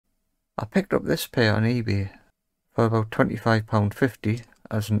I picked up this pair on eBay for about £25.50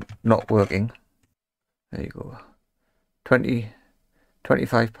 as not working. There you go.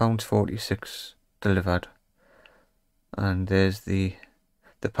 £25.46 delivered. And there's the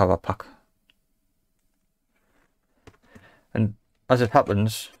power pack. And as it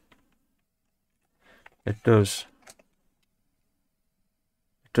happens, it does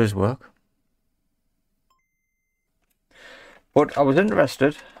work. But I was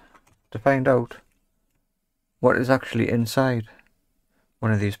interested to find out what is actually inside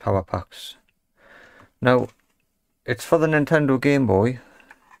one of these power packs. Now, it's for the Nintendo Game Boy,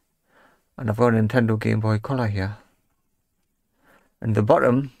 and I've got a Nintendo Game Boy Color here. And the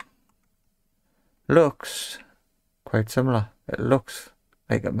bottom looks quite similar. It looks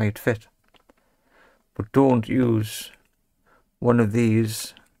like it might fit. But don't use one of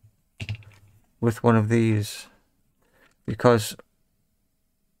these with one of these, because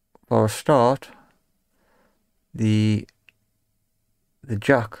for a start, the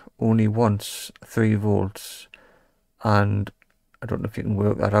jack only wants 3 volts, and I don't know if you can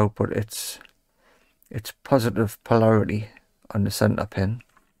work that out, but it's positive polarity on the center pin,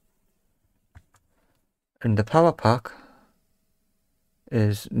 and the power pack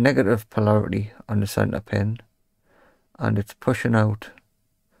is negative polarity on the center pin, and it's pushing out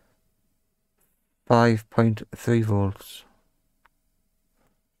 5.3 volts.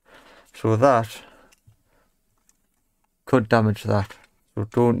 So that could damage that. So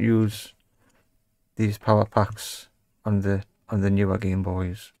don't use these power packs on the newer Game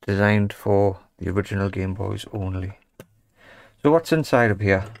Boys, designed for the original Game Boys only. So what's inside of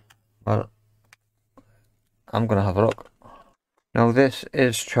here? Well, I'm gonna have a look. Now this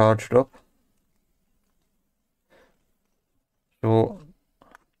is charged up, so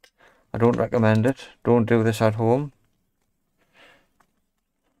I don't recommend it. Don't do this at home.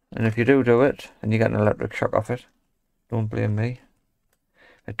 And if you do it and you get an electric shock off it, don't blame me.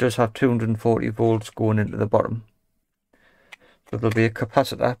 It does have 240 volts going into the bottom. So there'll be a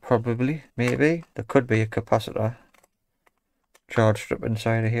capacitor, probably, maybe. There could be a capacitor charged up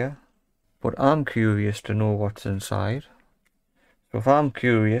inside of here. But I'm curious to know what's inside. So if I'm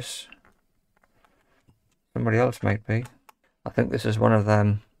curious, somebody else might be. I think this is one of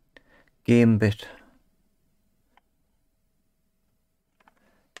them gamebit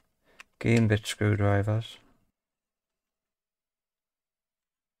screwdrivers.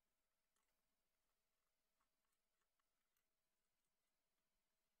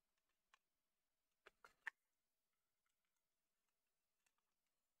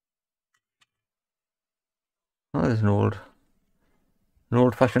 Oh, there's an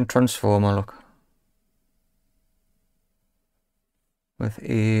old-fashioned transformer, look, with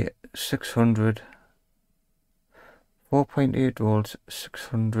a 4.8 volts,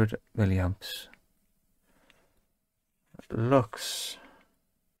 600 milliamps. It looks,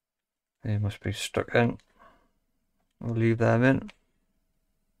 they must be stuck in. We'll leave them in.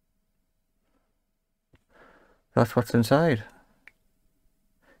 That's what's inside.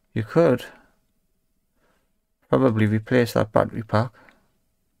 You could probably replace that battery pack.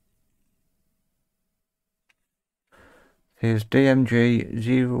 Here's DMG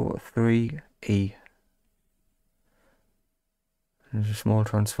 03E. There's a small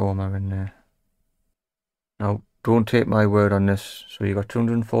transformer in there. Now, don't take my word on this. So you've got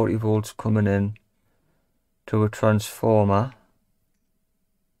 240 volts coming in to a transformer.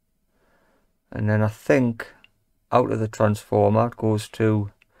 And then I think out of the transformer it goes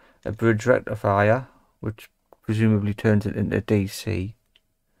to a bridge rectifier, which presumably turns it into DC.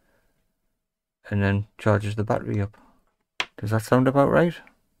 And then charges the battery up. Does that sound about right?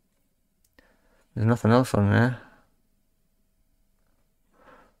 There's nothing else on there.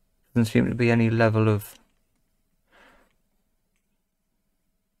 Doesn't seem to be any level of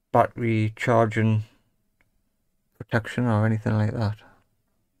battery charging protection or anything like that.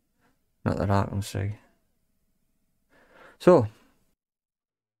 Not that I can see. So,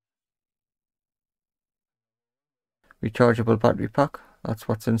 rechargeable battery pack, that's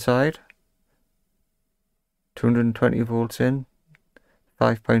what's inside. 220 volts in,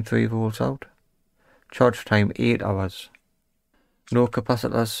 5.3 volts out. Charge time 8 hours. No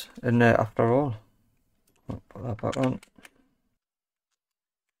capacitors in there after all. I'll put that back on.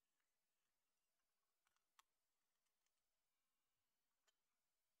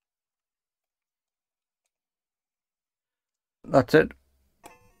 That's it.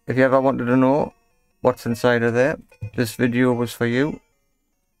 If you ever wanted to know what's inside of there, this video was for you,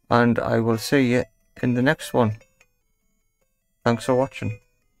 and I will see you in the next one. Thanks for watching.